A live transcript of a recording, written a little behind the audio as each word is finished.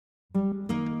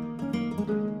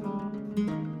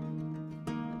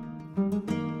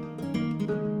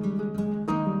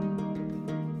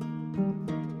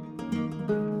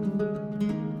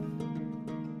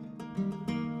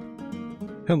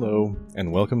Hello,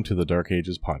 and welcome to the Dark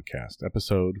Ages podcast,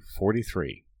 episode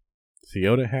 43,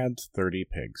 Theodahad's 30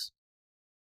 Pigs.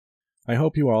 I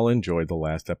hope you all enjoyed the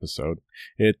last episode.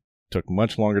 It took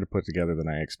much longer to put together than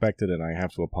I expected, and I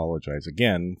have to apologize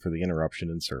again for the interruption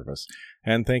in service,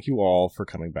 and thank you all for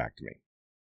coming back to me.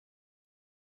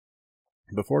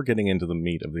 Before getting into the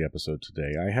meat of the episode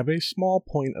today, I have a small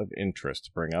point of interest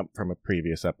to bring up from a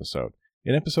previous episode.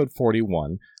 In episode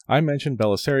 41, I mentioned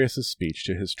Belisarius' speech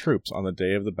to his troops on the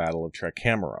day of the Battle of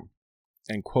Tricamarum,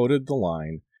 and quoted the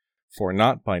line, "For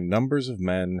not by numbers of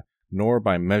men, nor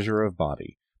by measure of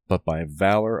body, but by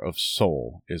valor of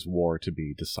soul is war to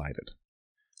be decided."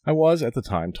 I was, at the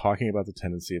time, talking about the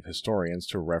tendency of historians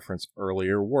to reference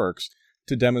earlier works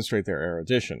to demonstrate their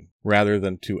erudition, rather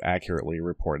than to accurately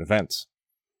report events.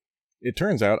 It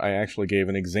turns out I actually gave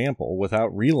an example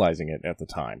without realizing it at the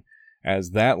time,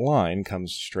 as that line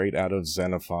comes straight out of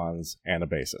Xenophon's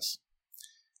Anabasis.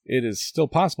 It is still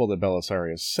possible that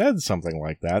Belisarius said something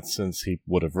like that, since he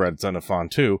would have read Xenophon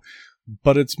too,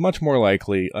 but it's much more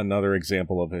likely another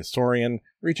example of a historian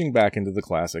reaching back into the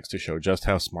classics to show just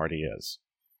how smart he is.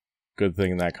 Good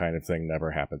thing that kind of thing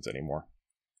never happens anymore.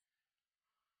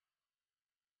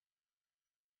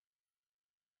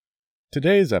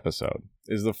 Today's episode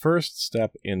is the first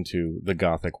step into the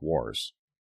Gothic Wars.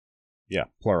 Yeah,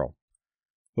 plural.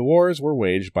 The wars were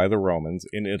waged by the Romans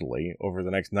in Italy over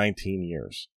the next 19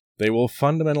 years. They will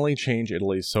fundamentally change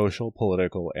Italy's social,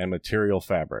 political, and material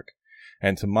fabric,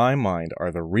 and to my mind are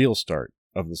the real start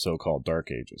of the so-called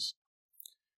Dark Ages.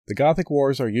 The Gothic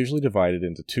Wars are usually divided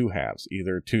into two halves,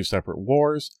 either two separate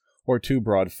wars or two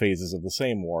broad phases of the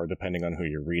same war, depending on who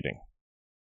you're reading.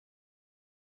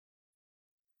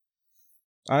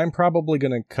 I'm probably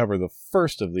going to cover the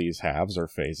first of these halves or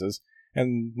phases,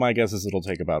 and my guess is it'll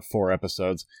take about 4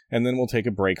 episodes, and then we'll take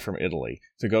a break from Italy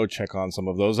to go check on some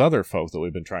of those other folk that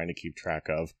we've been trying to keep track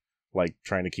of, like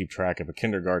trying to keep track of a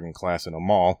kindergarten class in a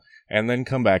mall, and then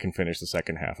come back and finish the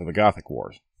second half of the Gothic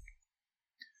Wars.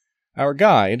 Our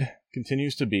guide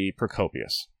continues to be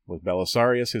Procopius, with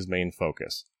Belisarius his main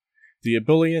focus. The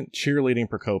ebullient, cheerleading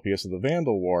Procopius of the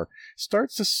Vandal War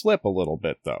starts to slip a little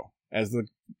bit, though, as the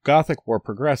Gothic War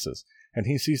progresses, and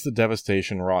he sees the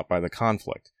devastation wrought by the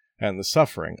conflict, and the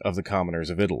suffering of the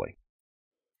commoners of Italy.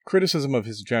 Criticism of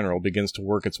his general begins to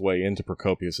work its way into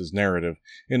Procopius's narrative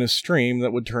in a stream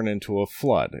that would turn into a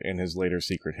flood in his later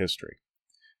secret history.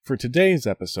 For today's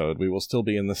episode, we will still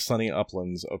be in the sunny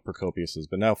uplands of Procopius's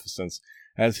beneficence,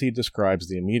 as he describes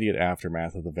the immediate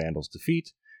aftermath of the Vandals'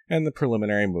 defeat and the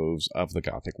preliminary moves of the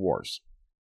Gothic Wars.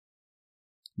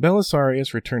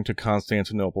 Belisarius returned to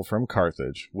Constantinople from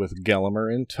Carthage with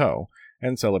Gelimer in tow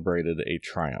and celebrated a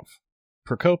triumph.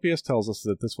 Procopius tells us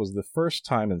that this was the first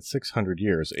time in 600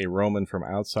 years a Roman from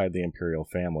outside the imperial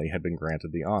family had been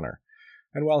granted the honor,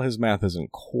 and while his math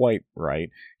isn't quite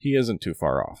right, he isn't too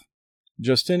far off.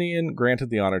 Justinian granted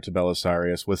the honor to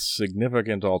Belisarius with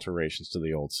significant alterations to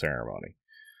the old ceremony.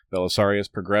 Belisarius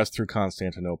progressed through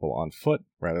Constantinople on foot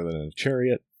rather than in a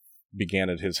chariot,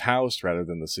 began at his house rather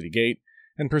than the city gate,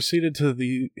 and proceeded to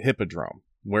the Hippodrome,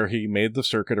 where he made the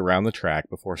circuit around the track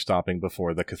before stopping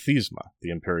before the Kathisma,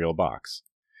 the imperial box.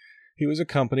 He was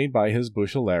accompanied by his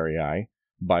bucellarii,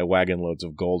 by wagon-loads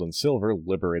of gold and silver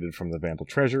liberated from the Vandal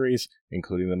treasuries,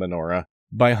 including the menorah,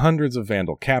 by hundreds of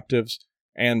Vandal captives,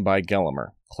 and by Gelimer,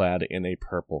 clad in a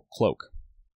purple cloak.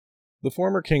 The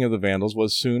former king of the Vandals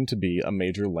was soon to be a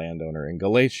major landowner in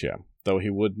Galatia, though he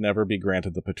would never be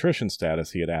granted the patrician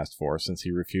status he had asked for since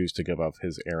he refused to give up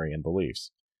his Arian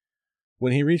beliefs.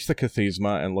 When he reached the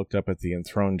Kathisma and looked up at the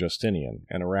enthroned Justinian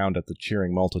and around at the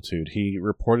cheering multitude, he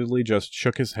reportedly just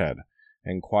shook his head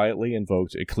and quietly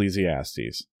invoked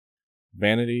Ecclesiastes.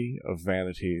 "Vanity of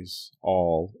vanities,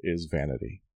 all is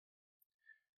vanity."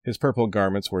 His purple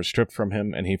garments were stripped from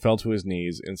him, and he fell to his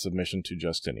knees in submission to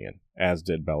Justinian, as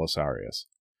did Belisarius.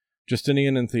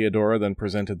 Justinian and Theodora then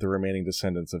presented the remaining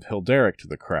descendants of Hilderic to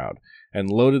the crowd,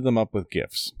 and loaded them up with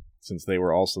gifts, since they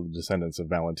were also the descendants of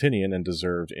Valentinian and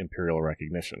deserved imperial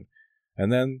recognition,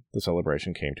 and then the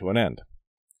celebration came to an end.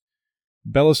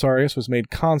 Belisarius was made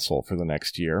consul for the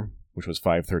next year, which was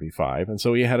 535, and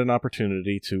so he had an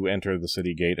opportunity to enter the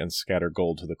city gate and scatter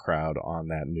gold to the crowd on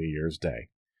that New Year's Day.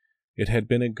 It had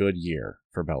been a good year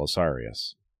for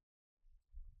Belisarius.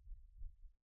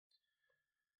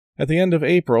 At the end of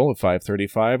April of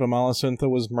 535, Amalasuntha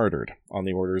was murdered on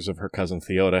the orders of her cousin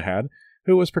Theodahad,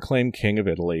 who was proclaimed king of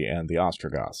Italy and the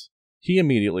Ostrogoths. He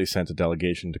immediately sent a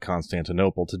delegation to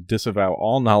Constantinople to disavow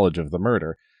all knowledge of the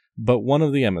murder, but one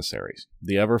of the emissaries,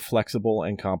 the ever-flexible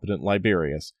and competent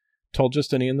Liberius, told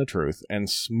Justinian the truth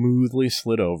and smoothly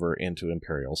slid over into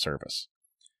imperial service.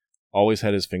 always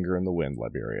had his finger in the wind,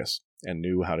 Liberius, and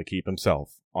knew how to keep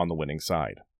himself on the winning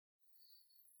side.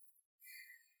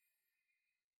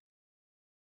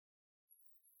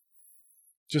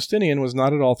 Justinian was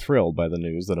not at all thrilled by the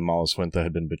news that Amalasuentha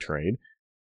had been betrayed.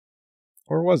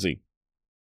 Or was he?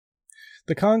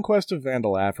 The conquest of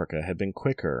Vandal Africa had been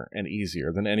quicker and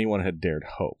easier than anyone had dared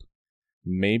hope.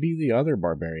 Maybe the other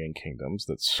barbarian kingdoms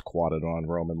that squatted on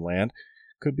Roman land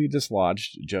could be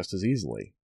dislodged just as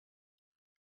easily.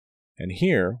 And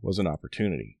here was an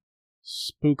opportunity,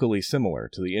 spookily similar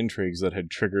to the intrigues that had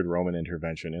triggered Roman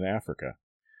intervention in Africa.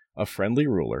 A friendly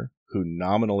ruler, who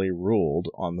nominally ruled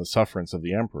on the sufferance of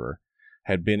the emperor,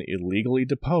 had been illegally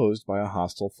deposed by a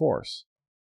hostile force.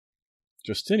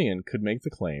 Justinian could make the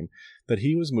claim that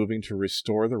he was moving to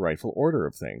restore the rightful order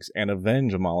of things and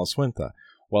avenge Amalasuentha,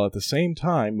 while at the same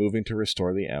time moving to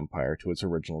restore the empire to its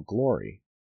original glory.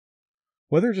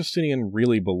 Whether Justinian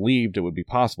really believed it would be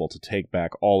possible to take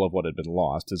back all of what had been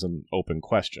lost is an open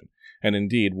question, and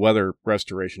indeed whether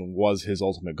restoration was his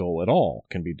ultimate goal at all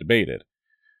can be debated.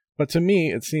 But to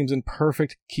me, it seems in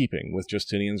perfect keeping with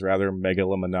Justinian's rather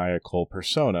megalomaniacal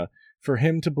persona for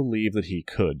him to believe that he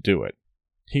could do it.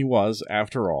 He was,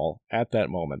 after all, at that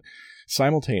moment,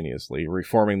 simultaneously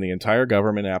reforming the entire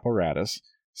government apparatus,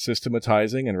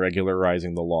 systematizing and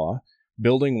regularizing the law,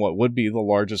 building what would be the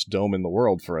largest dome in the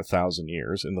world for 1,000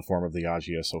 years in the form of the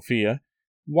Hagia Sophia.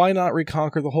 Why not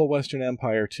reconquer the whole Western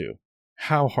Empire too?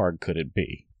 How hard could it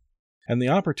be? And the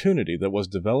opportunity that was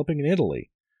developing in Italy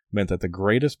meant that the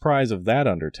greatest prize of that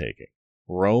undertaking,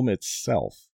 Rome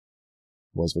itself,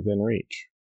 was within reach.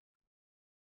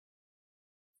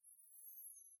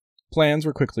 Plans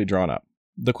were quickly drawn up.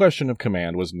 The question of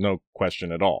command was no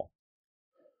question at all.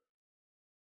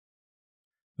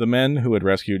 The men who had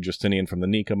rescued Justinian from the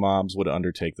Nika mobs would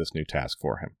undertake this new task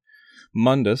for him.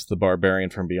 Mundus, the barbarian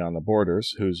from beyond the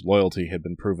borders, whose loyalty had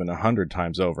been proven 100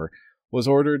 times over, was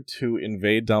ordered to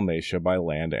invade Dalmatia by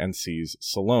land and seize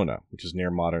Salona, which is near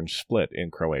modern Split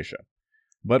in Croatia.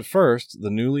 But first, the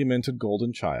newly minted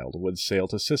Golden Child would sail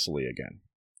to Sicily again.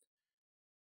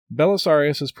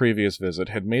 Belisarius' previous visit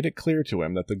had made it clear to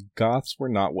him that the Goths were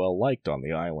not well liked on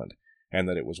the island, and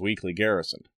that it was weakly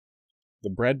garrisoned. The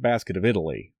breadbasket of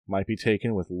Italy might be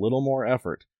taken with little more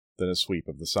effort than a sweep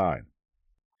of the side.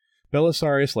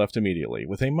 Belisarius left immediately,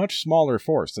 with a much smaller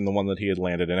force than the one that he had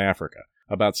landed in Africa,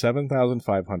 about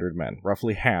 7,500 men,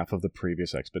 roughly half of the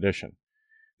previous expedition.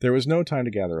 There was no time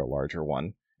to gather a larger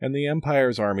one, and the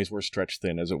Empire's armies were stretched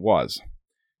thin as it was.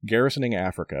 Garrisoning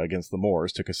Africa against the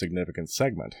Moors took a significant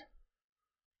segment,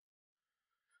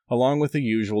 along with the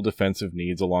usual defensive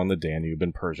needs along the Danube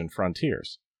and Persian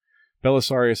frontiers.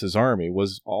 Belisarius' army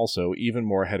was also even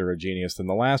more heterogeneous than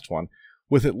the last one,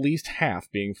 with at least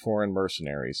half being foreign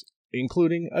mercenaries,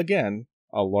 including, again,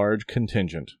 a large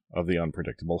contingent of the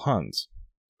unpredictable Huns.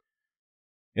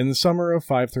 In the summer of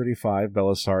 535,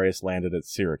 Belisarius landed at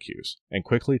Syracuse, and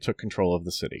quickly took control of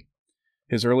the city.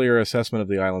 His earlier assessment of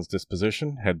the island's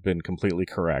disposition had been completely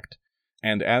correct,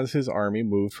 and as his army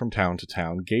moved from town to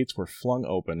town, gates were flung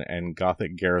open and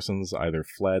Gothic garrisons either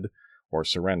fled or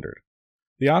surrendered.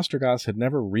 The Ostrogoths had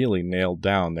never really nailed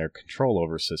down their control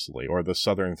over Sicily or the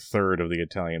southern third of the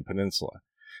Italian peninsula.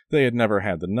 They had never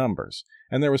had the numbers,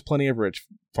 and there was plenty of rich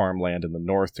farmland in the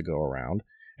north to go around,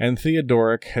 and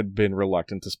Theodoric had been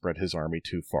reluctant to spread his army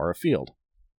too far afield.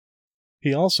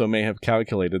 He also may have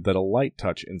calculated that a light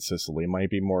touch in Sicily might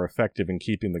be more effective in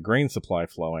keeping the grain supply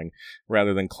flowing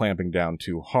rather than clamping down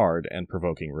too hard and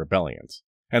provoking rebellions.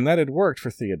 And that had worked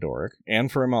for Theodoric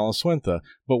and for Amalasuentha,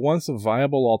 but once a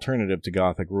viable alternative to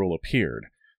Gothic rule appeared,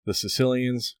 the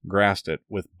Sicilians grasped it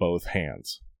with both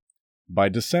hands. By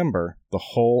December, the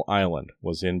whole island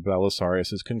was in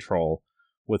Belisarius' control,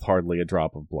 with hardly a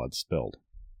drop of blood spilled.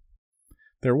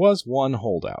 There was one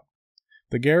holdout.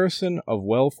 The garrison of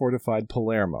well-fortified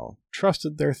Palermo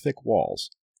trusted their thick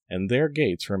walls, and their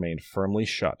gates remained firmly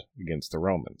shut against the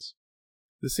Romans.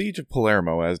 The siege of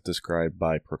Palermo, as described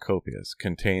by Procopius,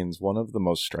 contains one of the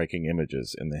most striking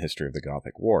images in the history of the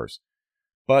Gothic Wars,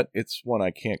 but it's one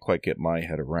I can't quite get my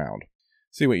head around.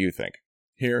 See what you think.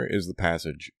 Here is the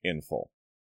passage in full.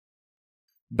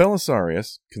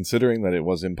 Belisarius, considering that it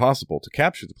was impossible to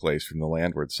capture the place from the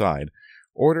landward side,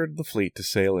 ordered the fleet to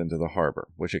sail into the harbor,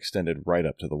 which extended right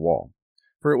up to the wall,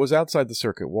 for it was outside the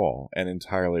circuit wall and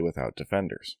entirely without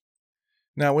defenders.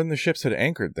 Now, when the ships had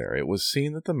anchored there, it was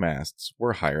seen that the masts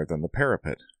were higher than the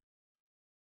parapet.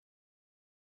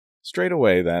 Straight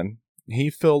away, then, he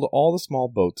filled all the small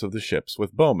boats of the ships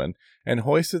with bowmen and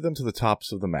hoisted them to the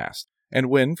tops of the mast, and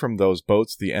when from those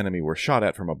boats the enemy were shot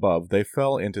at from above, they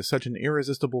fell into such an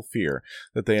irresistible fear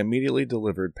that they immediately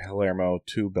delivered Palermo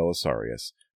to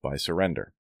Belisarius by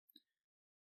surrender.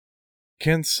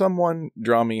 Can someone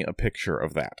draw me a picture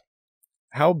of that?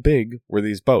 How big were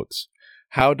these boats?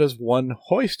 How does one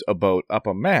hoist a boat up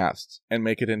a mast and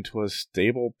make it into a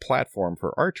stable platform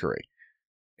for archery?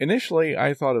 Initially,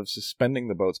 I thought of suspending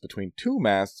the boats between two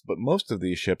masts, but most of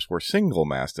these ships were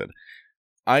single-masted.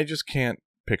 I just can't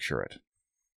picture it.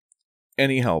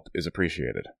 Any help is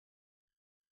appreciated.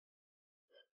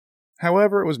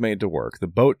 However it was made to work, the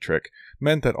boat trick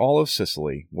meant that all of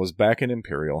Sicily was back in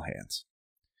imperial hands.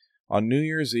 On New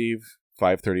Year's Eve,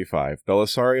 535,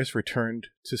 Belisarius returned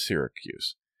to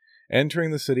Syracuse,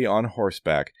 entering the city on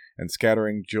horseback and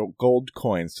scattering gold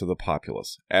coins to the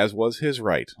populace, as was his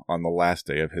right on the last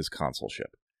day of his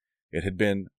consulship. It had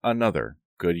been another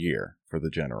good year for the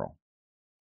general.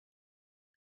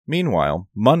 Meanwhile,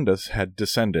 Mundus had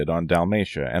descended on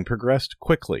Dalmatia and progressed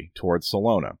quickly towards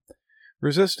Salona.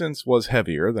 Resistance was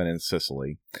heavier than in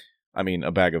Sicily. I mean,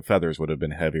 a bag of feathers would have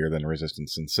been heavier than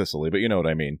resistance in Sicily, but you know what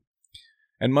I mean.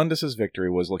 And Mundus's victory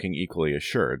was looking equally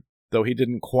assured, though he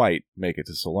didn't quite make it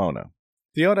to Salona.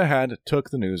 Theodahad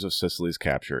took the news of Sicily's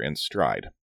capture in stride.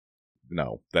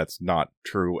 No, that's not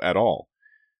true at all.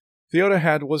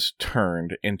 Theodahad was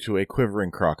turned into a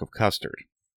quivering crock of custard.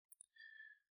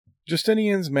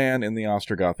 Justinian's man in the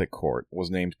Ostrogothic court was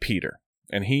named Peter,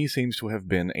 and he seems to have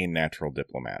been a natural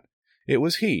diplomat. It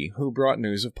was he who brought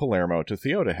news of Palermo to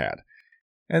Theodahad,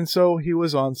 and so he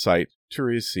was on site to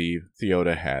receive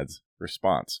Theodahad's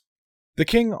response. The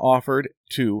king offered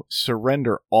to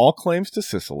surrender all claims to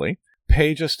Sicily,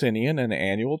 pay Justinian an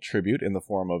annual tribute in the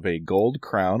form of a gold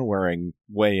crown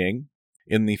weighing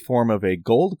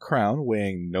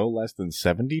no less than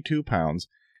 72 pounds,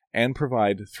 and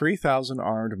provide 3,000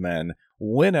 armed men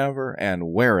whenever and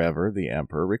wherever the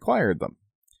emperor required them.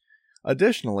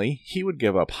 Additionally, he would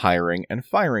give up hiring and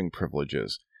firing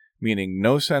privileges, meaning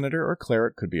no senator or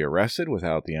cleric could be arrested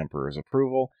without the emperor's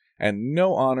approval, and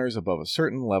no honors above a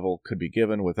certain level could be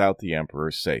given without the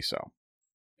emperor's say-so.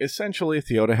 Essentially,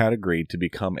 Theodahad agreed to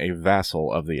become a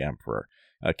vassal of the emperor,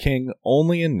 a king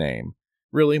only in name,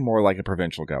 really more like a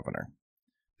provincial governor.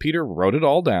 Peter wrote it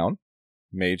all down,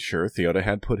 made sure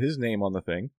Theodahad put his name on the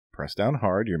thing, pressed down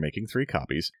hard, you're making 3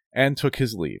 copies, and took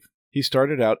his leave. He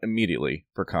started out immediately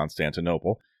for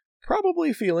Constantinople,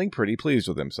 probably feeling pretty pleased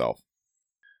with himself.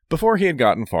 Before he had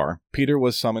gotten far, Peter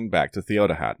was summoned back to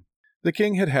Theodahad. The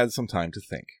king had had some time to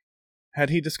think.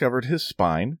 Had he discovered his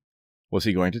spine? Was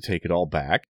he going to take it all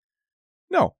back?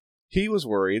 No, he was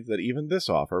worried that even this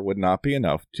offer would not be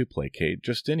enough to placate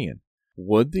Justinian.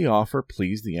 Would the offer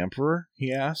please the emperor?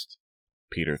 He asked.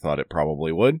 Peter thought it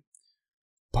probably would.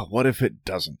 But what if it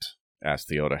doesn't? Asked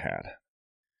Theodahad.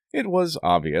 It was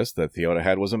obvious that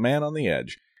Theodahad was a man on the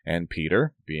edge, and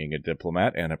Peter, being a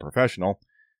diplomat and a professional,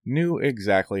 knew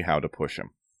exactly how to push him.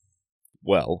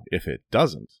 Well, if it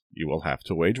doesn't, you will have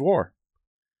to wage war.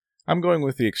 I'm going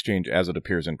with the exchange as it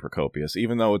appears in Procopius,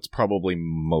 even though it's probably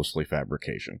mostly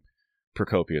fabrication.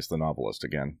 Procopius the novelist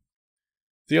again.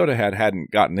 Theodahad hadn't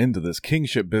gotten into this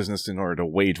kingship business in order to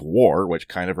wage war, which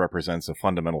kind of represents a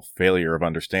fundamental failure of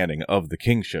understanding of the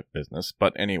kingship business,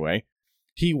 but anyway,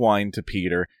 he whined to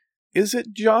Peter, "Is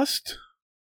it just?"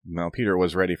 Now, Peter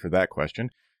was ready for that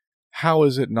question. "How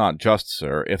is it not just,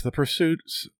 sir, if the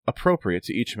pursuits appropriate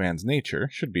to each man's nature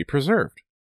should be preserved?"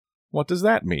 What does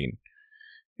that mean?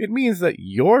 It means that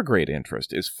your great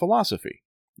interest is philosophy,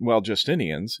 while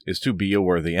Justinian's is to be a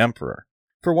worthy emperor.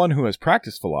 For one who has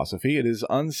practiced philosophy, it is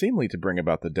unseemly to bring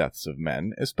about the deaths of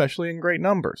men, especially in great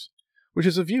numbers, which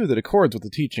is a view that accords with the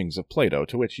teachings of Plato,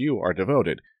 to which you are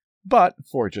devoted. But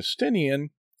for Justinian,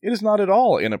 it is not at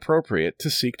all inappropriate to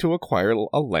seek to acquire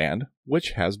a land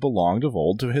which has belonged of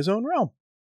old to his own realm.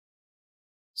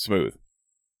 Smooth.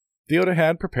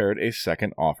 Theodahad prepared a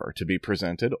second offer, to be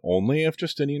presented only if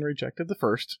Justinian rejected the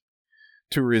first,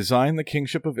 to resign the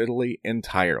kingship of Italy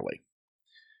entirely.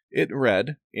 It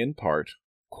read, in part,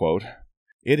 quote,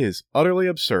 "It is utterly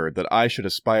absurd that I should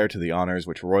aspire to the honors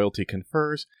which royalty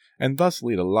confers, and thus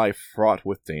lead a life fraught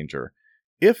with danger.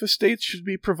 If estates should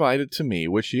be provided to me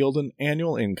which yield an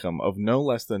annual income of no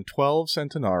less than 12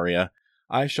 centenaria,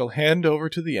 I shall hand over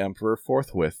to the emperor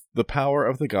forthwith the power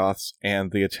of the Goths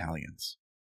and the Italians."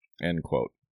 End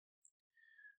quote.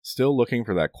 Still looking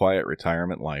for that quiet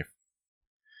retirement life.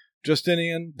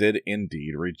 Justinian did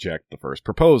indeed reject the first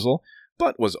proposal,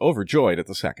 but was overjoyed at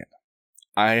the second.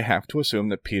 I have to assume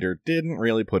that Peter didn't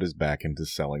really put his back into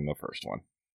selling the first one.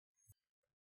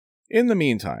 In the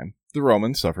meantime, the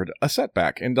Romans suffered a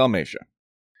setback in Dalmatia.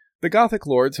 The Gothic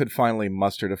lords had finally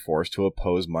mustered a force to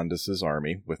oppose Mundus's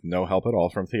army, with no help at all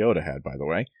from Theodahad, by the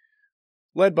way,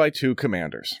 led by 2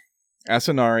 commanders,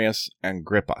 Asinarius and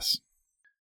Grippas.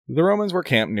 The Romans were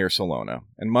camped near Salona,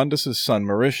 and Mundus's son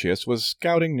Mauritius was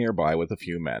scouting nearby with a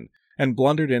few men, and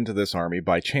blundered into this army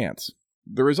by chance.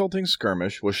 The resulting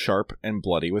skirmish was sharp and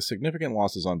bloody, with significant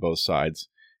losses on both sides,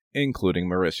 including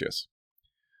Mauritius.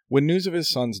 When news of his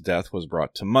son's death was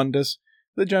brought to Mundus,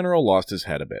 the general lost his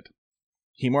head a bit.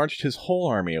 He marched his whole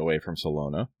army away from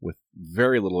Salona, with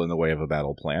very little in the way of a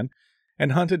battle plan,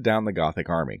 and hunted down the Gothic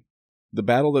army. The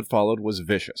battle that followed was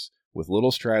vicious, with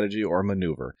little strategy or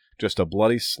maneuver, just a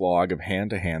bloody slog of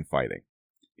hand-to-hand fighting.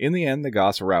 In the end, the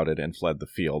Goths routed and fled the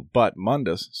field, but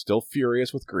Mundus, still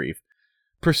furious with grief,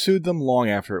 pursued them long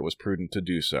after it was prudent to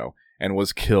do so, and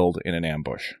was killed in an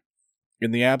ambush. In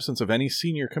the absence of any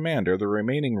senior commander, the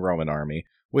remaining Roman army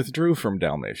withdrew from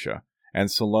Dalmatia,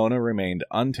 and Salona remained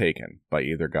untaken by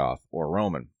either Goth or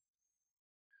Roman.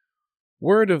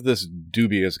 Word of this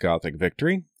dubious Gothic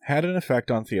victory had an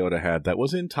effect on Theodahad that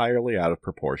was entirely out of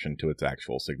proportion to its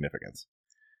actual significance.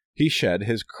 He shed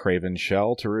his craven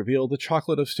shell to reveal the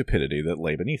chocolate of stupidity that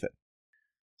lay beneath it.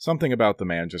 Something about the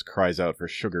man just cries out for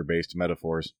sugar-based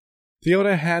metaphors.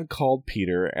 Theodahad called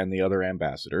Peter and the other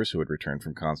ambassadors, who had returned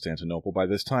from Constantinople by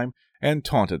this time, and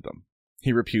taunted them.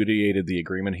 He repudiated the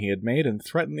agreement he had made and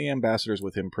threatened the ambassadors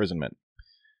with imprisonment.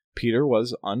 Peter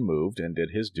was unmoved and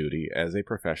did his duty as a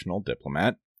professional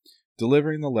diplomat,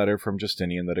 delivering the letter from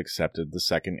Justinian that accepted the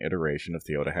second iteration of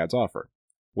Theodahad's offer.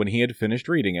 When he had finished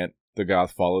reading it, the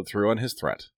Goth followed through on his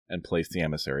threat and placed the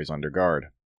emissaries under guard.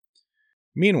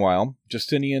 Meanwhile,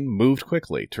 Justinian moved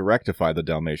quickly to rectify the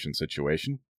Dalmatian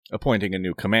situation, appointing a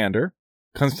new commander,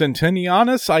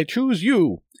 "Constantinianus, I choose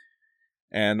you!"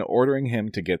 and ordering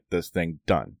him to get this thing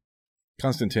done.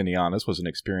 Constantinianus was an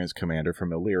experienced commander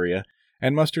from Illyria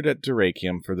and mustered at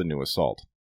Dyrrhachium for the new assault.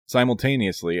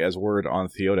 Simultaneously, as word on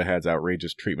Theodahad's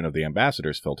outrageous treatment of the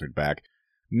ambassadors filtered back,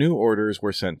 new orders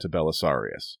were sent to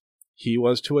Belisarius. He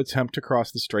was to attempt to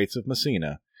cross the Straits of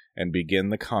Messina and begin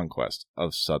the conquest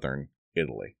of southern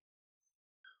Italy.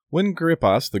 When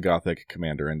Grippas, the Gothic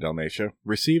commander in Dalmatia,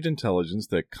 received intelligence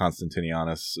that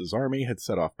Constantinianus' army had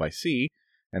set off by sea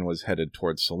and was headed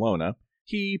towards Salona,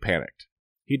 he panicked.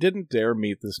 He didn't dare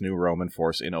meet this new Roman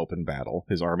force in open battle.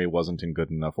 His army wasn't in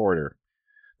good enough order.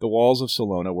 The walls of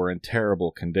Salona were in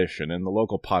terrible condition, and the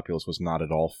local populace was not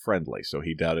at all friendly, so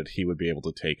he doubted he would be able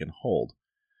to take and hold.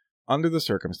 Under the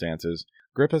circumstances,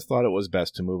 Grippas thought it was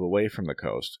best to move away from the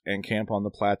coast and camp on the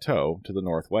plateau to the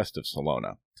northwest of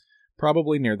Salona,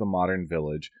 probably near the modern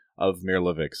village of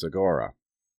Mirlavik Zagora.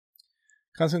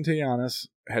 Constantinianus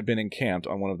had been encamped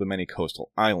on one of the many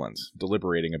coastal islands,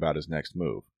 deliberating about his next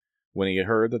move. When he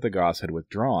heard that the Goths had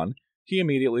withdrawn, he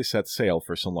immediately set sail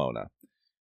for Salona.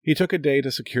 He took a day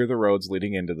to secure the roads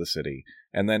leading into the city,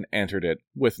 and then entered it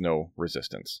with no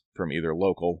resistance from either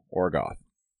local or Goth.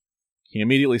 He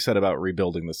immediately set about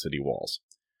rebuilding the city walls.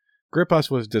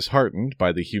 Grippas was disheartened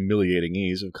by the humiliating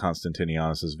ease of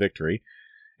Constantinianus' victory,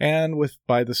 and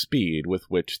by the speed with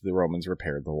which the Romans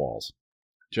repaired the walls.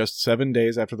 Just 7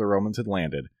 days after the Romans had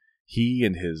landed, he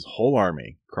and his whole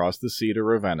army crossed the sea to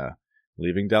Ravenna,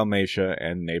 leaving Dalmatia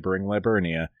and neighboring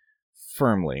Liburnia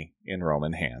firmly in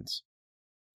Roman hands.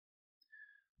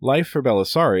 Life for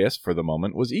Belisarius, for the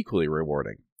moment, was equally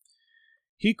rewarding.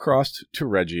 He crossed to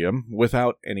Rhegium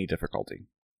without any difficulty.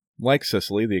 Like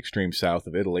Sicily, the extreme south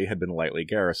of Italy had been lightly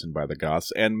garrisoned by the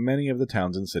Goths, and many of the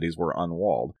towns and cities were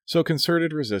unwalled, so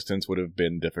concerted resistance would have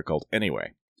been difficult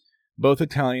anyway. Both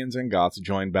Italians and Goths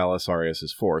joined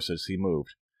Belisarius' force as he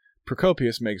moved.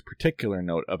 Procopius makes particular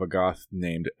note of a Goth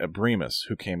named Abrimus,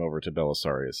 who came over to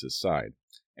Belisarius' side,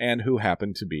 and who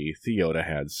happened to be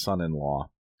Theodahad's son-in-law.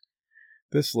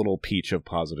 This little peach of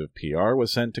positive PR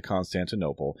was sent to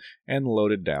Constantinople and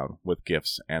loaded down with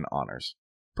gifts and honors.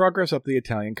 Progress up the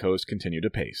Italian coast continued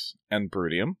apace, and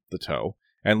Bruttium, the toe,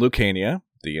 and Lucania,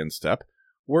 the instep,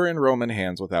 were in Roman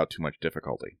hands without too much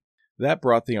difficulty. That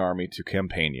brought the army to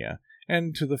Campania,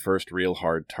 and to the first real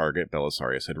hard target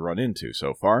Belisarius had run into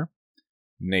so far,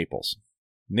 Naples.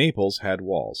 Naples had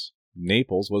walls.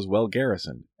 Naples was well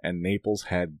garrisoned, and Naples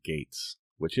had gates,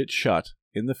 which it shut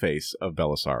in the face of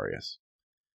Belisarius.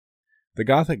 The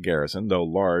Gothic garrison, though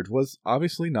large, was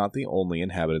obviously not the only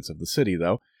inhabitants of the city,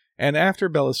 though, and after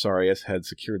Belisarius had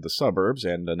secured the suburbs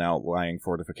and an outlying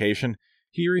fortification,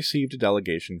 he received a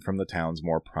delegation from the town's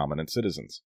more prominent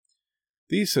citizens.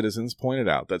 These citizens pointed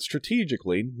out that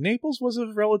strategically, Naples was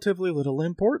of relatively little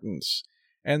importance,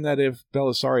 and that if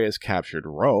Belisarius captured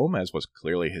Rome, as was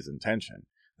clearly his intention,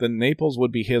 then Naples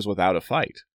would be his without a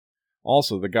fight.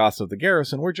 Also, the Goths of the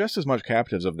garrison were just as much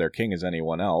captives of their king as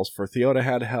anyone else, for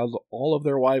Theodahad held all of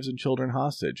their wives and children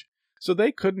hostage, so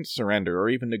they couldn't surrender or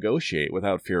even negotiate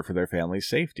without fear for their families'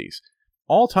 safeties.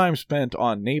 All time spent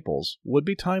on Naples would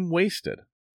be time wasted.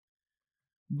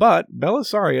 But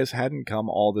Belisarius hadn't come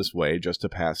all this way just to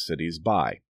pass cities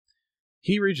by.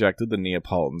 He rejected the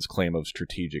Neapolitans' claim of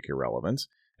strategic irrelevance,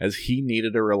 as he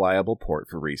needed a reliable port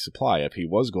for resupply if he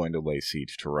was going to lay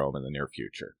siege to Rome in the near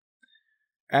future.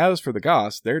 As for the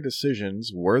Goths, their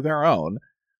decisions were their own,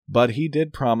 but he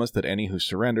did promise that any who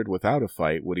surrendered without a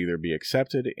fight would either be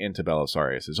accepted into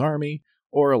Belisarius' army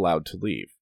or allowed to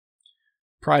leave.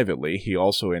 Privately, he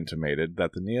also intimated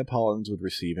that the Neapolitans would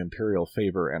receive imperial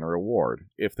favor and reward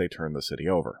if they turned the city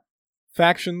over.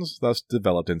 Factions thus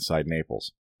developed inside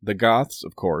Naples. The Goths,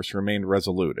 of course, remained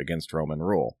resolute against Roman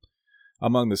rule.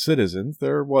 Among the citizens,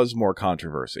 there was more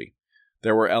controversy.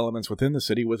 There were elements within the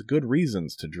city with good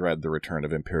reasons to dread the return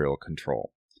of imperial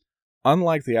control.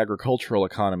 Unlike the agricultural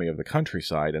economy of the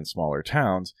countryside and smaller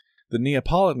towns, the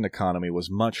Neapolitan economy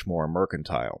was much more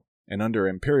mercantile, and under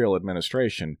imperial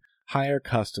administration, higher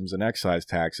customs and excise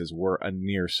taxes were a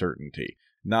near certainty,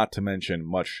 not to mention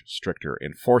much stricter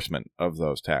enforcement of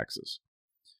those taxes.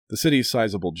 The city's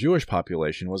sizable Jewish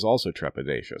population was also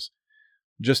trepidatious.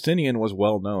 Justinian was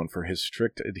well known for his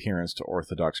strict adherence to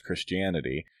Orthodox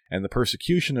Christianity, and the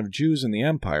persecution of Jews in the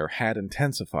empire had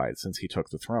intensified since he took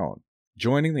the throne.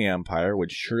 Joining the empire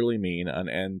would surely mean an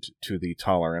end to the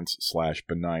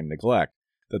tolerance/benign neglect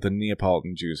that the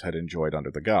Neapolitan Jews had enjoyed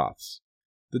under the Goths.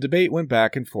 The debate went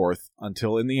back and forth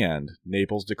until, in the end,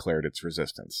 Naples declared its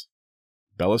resistance.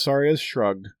 Belisarius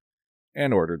shrugged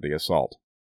and ordered the assault.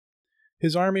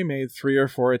 His army made 3 or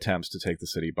 4 attempts to take the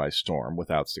city by storm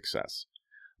without success.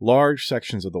 Large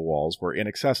sections of the walls were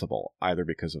inaccessible, either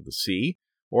because of the sea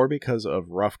or because of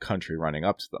rough country running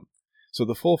up to them, so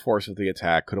the full force of the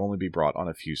attack could only be brought on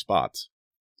a few spots.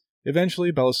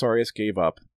 Eventually, Belisarius gave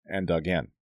up and dug in.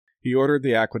 He ordered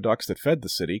the aqueducts that fed the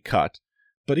city cut,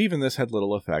 but even this had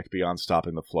little effect beyond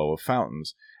stopping the flow of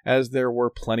fountains, as there were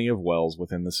plenty of wells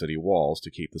within the city walls to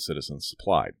keep the citizens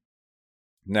supplied.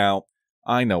 Now,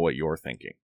 I know what you're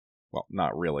thinking. Well,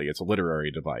 not really, it's a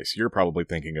literary device. You're probably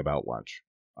thinking about lunch.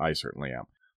 I certainly am.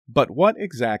 But what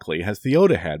exactly has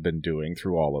Theodahad been doing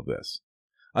through all of this?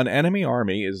 An enemy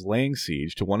army is laying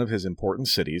siege to one of his important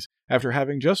cities after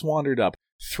having just wandered up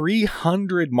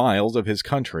 300 miles of his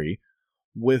country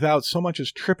without so much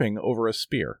as tripping over a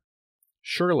spear.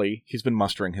 Surely he's been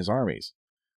mustering his armies,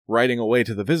 writing away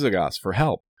to the Visigoths for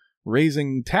help,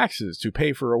 raising taxes to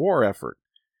pay for a war effort.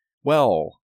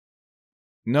 Well,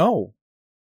 no.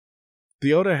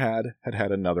 Theodahad had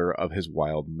had another of his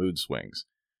wild mood swings.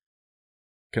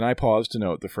 Can I pause to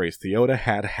note the phrase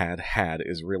Theodahad had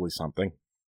is really something?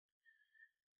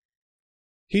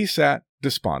 He sat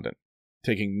despondent,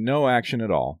 taking no action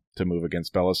at all to move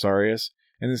against Belisarius,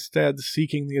 and instead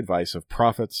seeking the advice of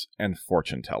prophets and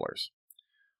fortune-tellers.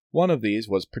 One of these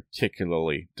was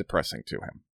particularly depressing to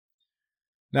him.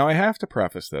 Now, I have to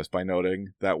preface this by noting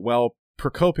that while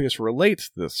Procopius relates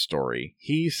this story,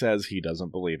 he says he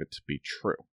doesn't believe it to be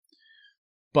true.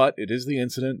 But it is the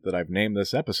incident that I've named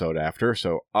this episode after,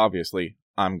 so obviously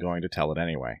I'm going to tell it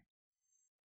anyway.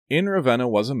 In Ravenna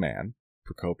was a man,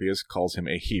 Procopius calls him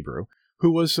a Hebrew,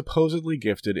 who was supposedly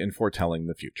gifted in foretelling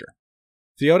the future.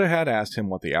 Theodahad asked him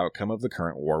what the outcome of the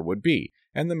current war would be,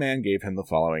 and the man gave him the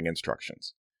following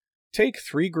instructions. Take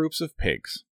 3 groups of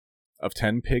pigs, of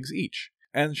 10 pigs each,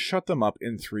 and shut them up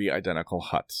in 3 identical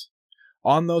huts.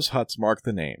 On those huts mark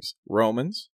the names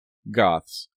Romans,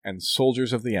 Goths, and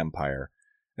soldiers of the empire,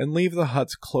 and leave the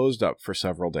huts closed up for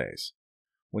several days.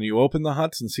 When you open the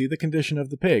huts and see the condition of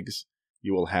the pigs,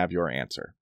 you will have your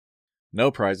answer. No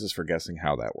prizes for guessing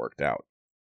how that worked out.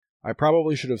 I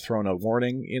probably should have thrown a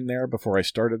warning in there before I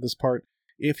started this part.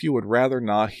 If you would rather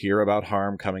not hear about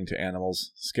harm coming to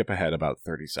animals, skip ahead about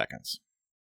 30 seconds.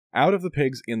 Out of the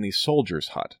pigs in the soldier's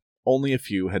hut, only a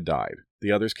few had died.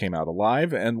 The others came out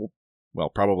alive and, well,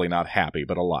 probably not happy,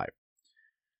 but alive.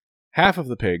 Half of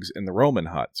the pigs in the Roman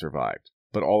hut survived,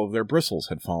 but all of their bristles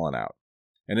had fallen out.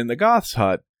 And in the Goth's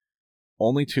hut,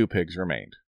 only 2 pigs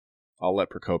remained. I'll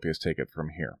let Procopius take it from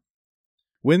here.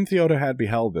 When Theodahad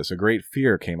beheld this, a great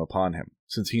fear came upon him,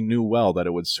 since he knew well that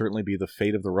it would certainly be the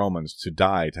fate of the Romans to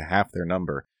die to half their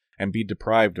number and be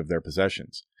deprived of their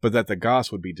possessions, but that the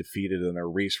Goths would be defeated and their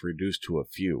race reduced to a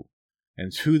few,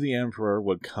 and to the emperor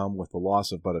would come with the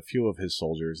loss of but a few of his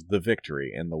soldiers the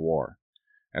victory in the war.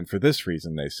 And for this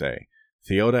reason, they say,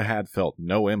 Theodahad felt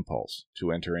no impulse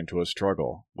to enter into a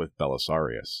struggle with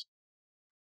Belisarius.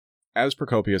 As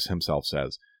Procopius himself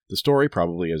says, the story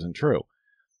probably isn't true,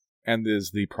 and is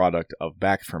the product of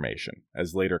backformation,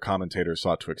 as later commentators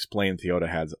sought to explain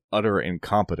Theodahad's utter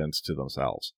incompetence to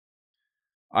themselves.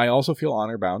 I also feel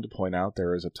honor-bound to point out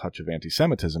there is a touch of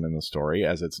anti-Semitism in the story,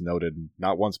 as it's noted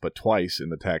not once but twice in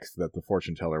the text that the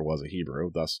fortune-teller was a Hebrew,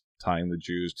 thus tying the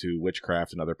Jews to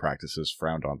witchcraft and other practices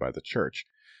frowned on by the church.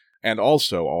 And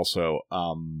also,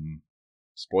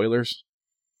 spoilers?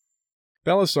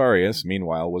 Belisarius,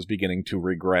 meanwhile, was beginning to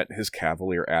regret his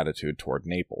cavalier attitude toward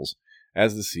Naples,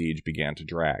 as the siege began to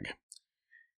drag.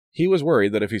 He was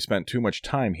worried that if he spent too much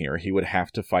time here, he would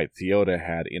have to fight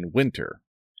Theodahad in winter,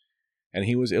 and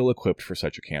he was ill-equipped for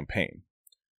such a campaign.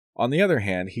 On the other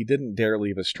hand, he didn't dare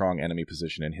leave a strong enemy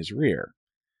position in his rear.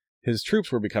 His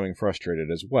troops were becoming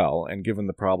frustrated as well, and given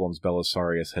the problems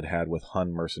Belisarius had had with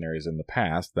Hun mercenaries in the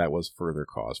past, that was further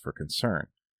cause for concern.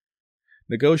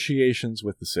 Negotiations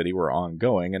with the city were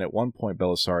ongoing, and at one point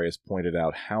Belisarius pointed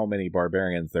out how many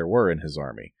barbarians there were in his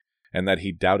army, and that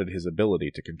he doubted his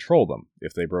ability to control them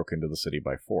if they broke into the city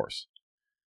by force.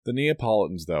 The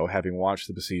Neapolitans, though, having watched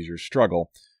the besiegers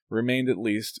struggle, remained at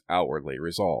least outwardly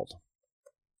resolved.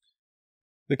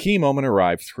 The key moment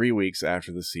arrived 3 weeks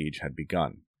after the siege had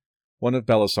begun. One of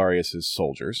Belisarius's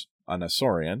soldiers, a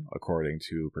Nasorian, according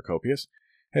to Procopius,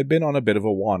 had been on a bit of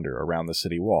a wander around the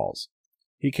city walls.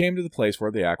 He came to the place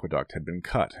where the aqueduct had been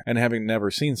cut, and having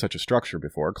never seen such a structure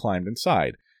before, climbed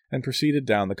inside, and proceeded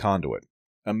down the conduit,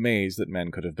 amazed that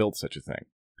men could have built such a thing.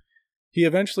 He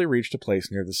eventually reached a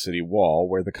place near the city wall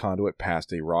where the conduit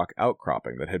passed a rock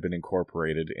outcropping that had been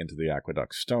incorporated into the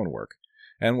aqueduct's stonework,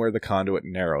 and where the conduit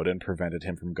narrowed and prevented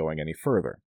him from going any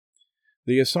further.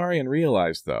 The Isaurian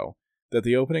realized, though, that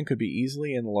the opening could be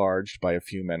easily enlarged by a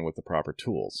few men with the proper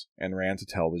tools, and ran to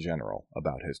tell the general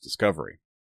about his discovery.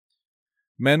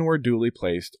 Men were duly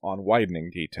placed on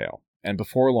widening detail, and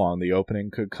before long the opening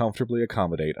could comfortably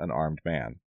accommodate an armed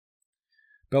man.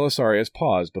 Belisarius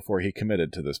paused before he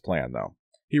committed to this plan, though.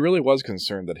 He really was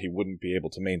concerned that he wouldn't be able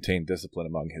to maintain discipline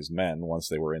among his men once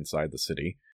they were inside the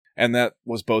city, and that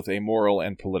was both a moral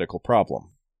and political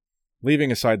problem.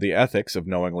 Leaving aside the ethics of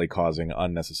knowingly causing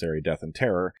unnecessary death and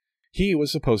terror, he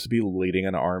was supposed to be leading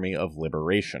an army of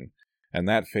liberation, and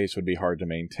that face would be hard to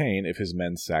maintain if his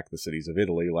men sacked the cities of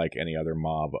Italy like any other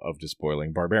mob of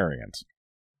despoiling barbarians.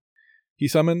 He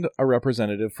summoned a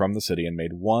representative from the city and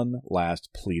made one last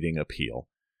pleading appeal,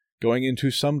 going into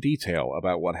some detail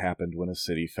about what happened when a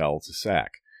city fell to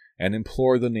sack, and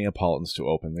implored the Neapolitans to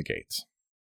open the gates.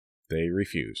 They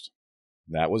refused.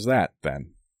 That was that,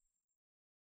 then.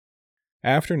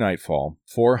 After nightfall,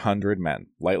 400 men,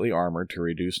 lightly armored to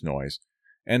reduce noise,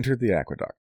 entered the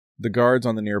aqueduct. The guards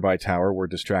on the nearby tower were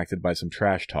distracted by some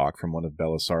trash talk from one of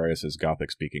Belisarius's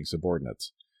Gothic-speaking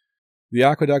subordinates. The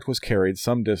aqueduct was carried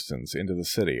some distance into the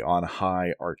city on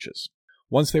high arches.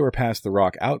 Once they were past the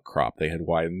rock outcrop they had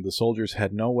widened, the soldiers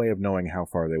had no way of knowing how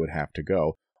far they would have to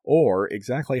go, or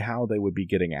exactly how they would be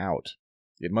getting out.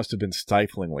 It must have been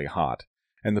stiflingly hot,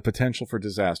 and the potential for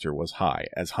disaster was high,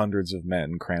 as hundreds of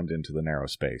men crammed into the narrow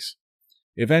space.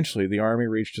 Eventually, the army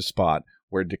reached a spot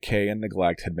where decay and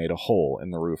neglect had made a hole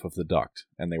in the roof of the duct,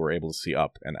 and they were able to see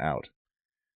up and out.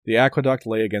 The aqueduct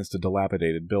lay against a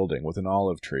dilapidated building with an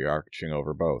olive tree arching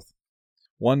over both.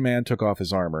 One man took off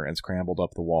his armor and scrambled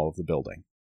up the wall of the building.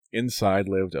 Inside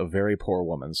lived a very poor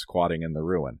woman squatting in the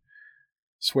ruin.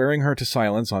 Swearing her to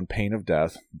silence on pain of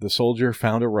death, the soldier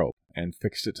found a rope and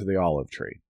fixed it to the olive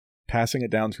tree. Passing it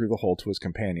down through the hole to his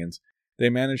companions, they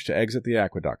managed to exit the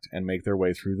aqueduct and make their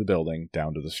way through the building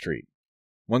down to the street.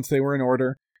 Once they were in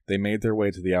order, they made their way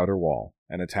to the outer wall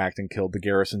and attacked and killed the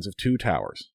garrisons of 2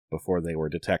 towers before they were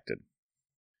detected.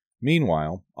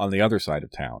 Meanwhile, on the other side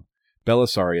of town,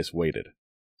 Belisarius waited.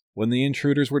 When the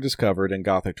intruders were discovered and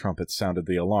Gothic trumpets sounded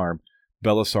the alarm,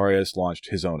 Belisarius launched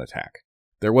his own attack.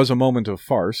 There was a moment of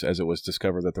farce as it was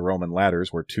discovered that the Roman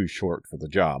ladders were too short for the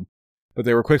job, but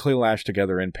they were quickly lashed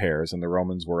together in pairs and the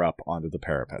Romans were up onto the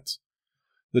parapets.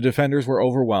 The defenders were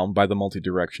overwhelmed by the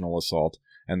multi-directional assault,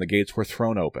 and the gates were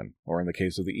thrown open, or in the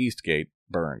case of the east gate,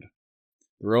 burned.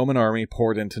 The Roman army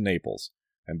poured into Naples,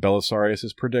 and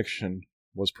Belisarius's prediction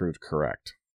was proved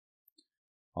correct.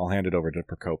 I'll hand it over to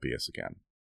Procopius again.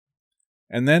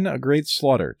 And then a great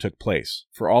slaughter took place,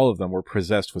 for all of them were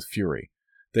possessed with fury.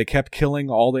 They kept killing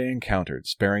all they encountered,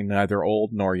 sparing neither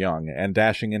old nor young, and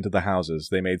dashing into the houses,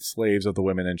 they made slaves of the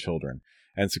women and children,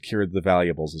 and secured the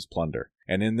valuables as plunder.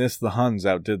 And in this the Huns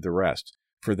outdid the rest,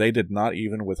 for they did not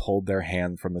even withhold their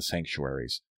hand from the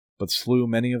sanctuaries, but slew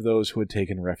many of those who had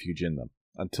taken refuge in them,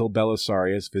 until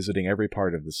Belisarius, visiting every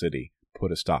part of the city,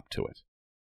 put a stop to it.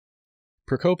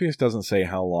 Procopius doesn't say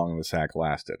how long the sack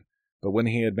lasted, but when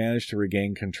he had managed to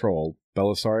regain control,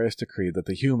 Belisarius decreed that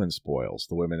the human spoils,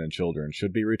 the women and children,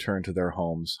 should be returned to their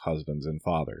homes, husbands, and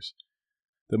fathers.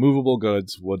 The movable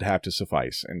goods would have to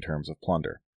suffice in terms of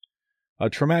plunder. A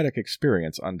traumatic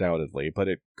experience, undoubtedly, but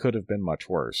it could have been much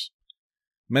worse.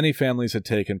 Many families had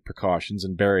taken precautions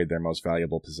and buried their most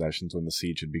valuable possessions when the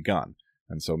siege had begun,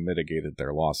 and so mitigated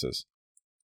their losses.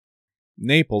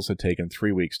 Naples had taken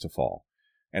 3 weeks to fall,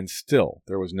 and still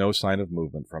there was no sign of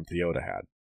movement from Theodahad.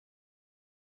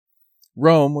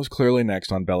 Rome was clearly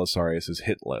next on Belisarius'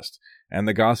 hit list, and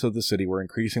the gossips of the city were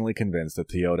increasingly convinced that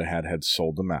Theodahad had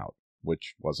sold them out,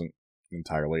 which wasn't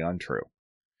entirely untrue.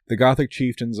 The Gothic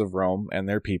chieftains of Rome and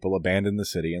their people abandoned the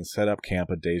city and set up camp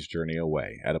a day's journey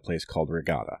away at a place called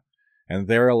Regatta, and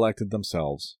there elected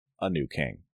themselves a new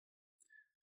king.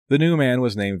 The new man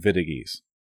was named Vitiges.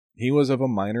 He was of a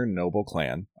minor noble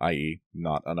clan, i.e.,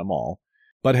 not an Amal,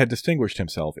 but had distinguished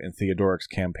himself in Theodoric's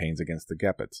campaigns against the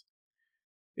Gepids.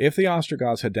 If the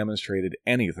Ostrogoths had demonstrated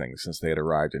anything since they had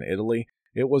arrived in Italy,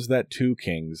 it was that 2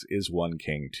 kings is 1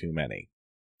 king too many.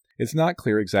 It's not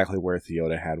clear exactly where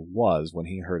Theodahad was when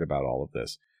he heard about all of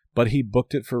this, but he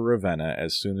booked it for Ravenna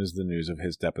as soon as the news of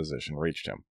his deposition reached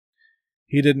him.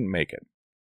 He didn't make it.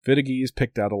 Vitiges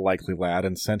picked out a likely lad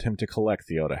and sent him to collect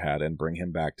Theodahad and bring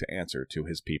him back to answer to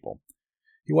his people.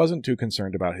 He wasn't too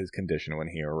concerned about his condition when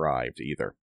he arrived,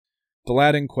 either. The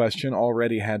lad in question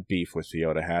already had beef with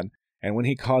Theodahad, and when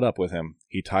he caught up with him,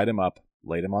 he tied him up,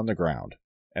 laid him on the ground,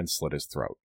 and slit his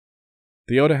throat.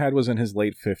 Theodahad was in his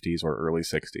late 50s or early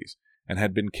 60s, and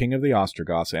had been king of the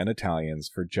Ostrogoths and Italians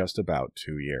for just about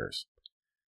 2 years.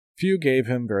 Few gave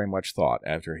him very much thought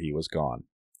after he was gone.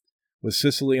 With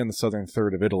Sicily and the southern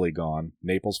third of Italy gone,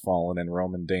 Naples fallen, and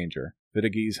Rome in danger,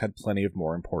 Vitiges had plenty of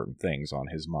more important things on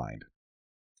his mind.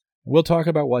 We'll talk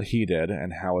about what he did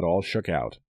and how it all shook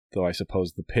out, though I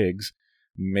suppose the pigs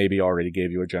maybe already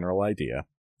gave you a general idea,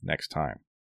 next time.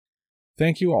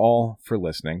 Thank you all for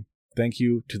listening. Thank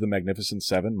you to the Magnificent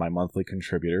Seven, my monthly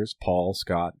contributors, Paul,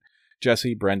 Scott,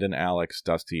 Jesse, Brendan, Alex,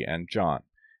 Dusty, and John,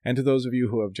 and to those of you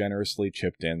who have generously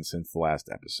chipped in since the last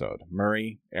episode,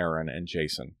 Murray, Aaron, and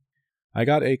Jason. I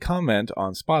got a comment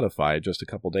on Spotify just a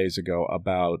couple days ago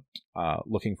about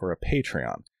looking for a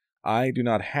Patreon. I do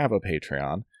not have a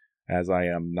Patreon, as I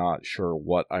am not sure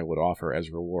what I would offer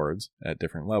as rewards at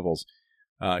different levels.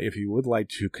 If you would like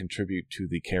to contribute to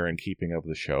the care and keeping of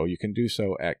the show, you can do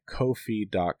so at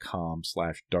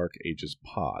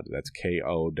ko-fi.com/darkagespod. That's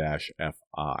ko-fi.com.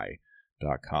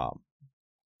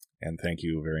 And thank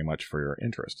you very much for your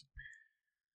interest.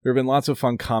 There have been lots of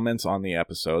fun comments on the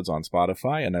episodes on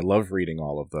Spotify, and I love reading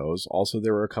all of those. Also,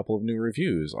 there were a couple of new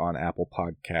reviews on Apple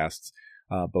Podcasts,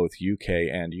 both UK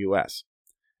and US.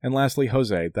 And lastly,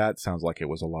 Jose, that sounds like it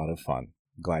was a lot of fun.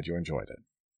 Glad you enjoyed it.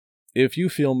 If you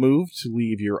feel moved to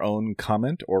leave your own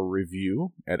comment or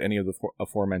review at any of the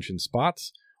aforementioned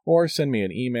spots, or send me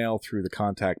an email through the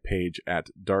contact page at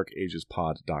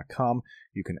darkagespod.com,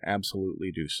 you can absolutely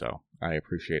do so. I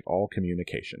appreciate all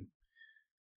communication.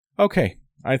 Okay,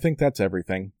 I think that's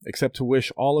everything, except to wish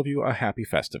all of you a happy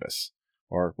Festivus,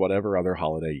 or whatever other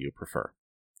holiday you prefer.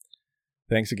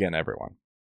 Thanks again, everyone.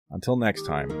 Until next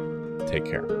time, take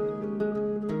care.